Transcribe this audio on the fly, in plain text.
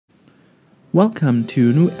Welcome to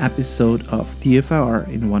a new episode of DFIR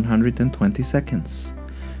in 120 seconds.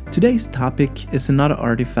 Today's topic is another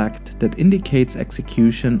artifact that indicates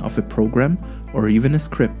execution of a program or even a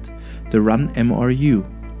script, the RunMRU,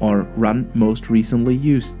 or Run Most Recently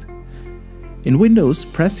Used. In Windows,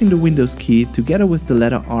 pressing the Windows key together with the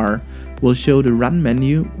letter R will show the Run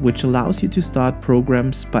menu, which allows you to start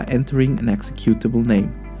programs by entering an executable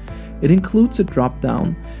name. It includes a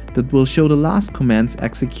drop-down that will show the last commands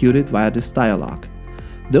executed via this dialog.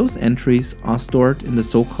 Those entries are stored in the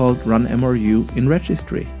so-called RunMRU in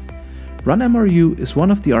registry. RunMRU is one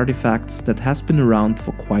of the artifacts that has been around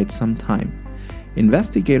for quite some time.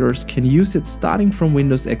 Investigators can use it starting from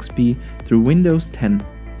Windows XP through Windows 10.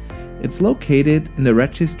 It's located in the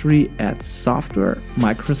registry at Software,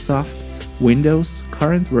 Microsoft, Windows,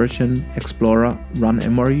 Current Version, Explorer,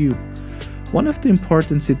 RunMRU. One of the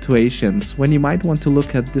important situations when you might want to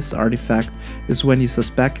look at this artifact is when you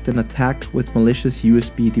suspect an attack with malicious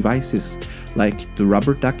USB devices, like the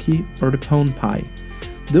RubberDucky or the PwnPy.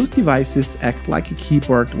 Those devices act like a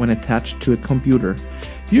keyboard when attached to a computer.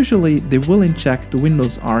 Usually they will inject the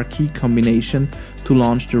Windows R key combination to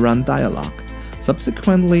launch the Run dialog,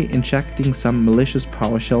 subsequently injecting some malicious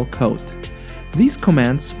PowerShell code. These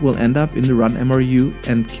commands will end up in the RunMRU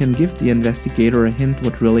and can give the investigator a hint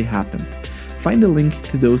what really happened. Find a link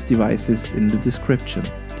to those devices in the description.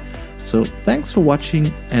 So thanks for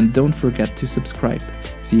watching and don't forget to subscribe.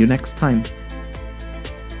 See you next time.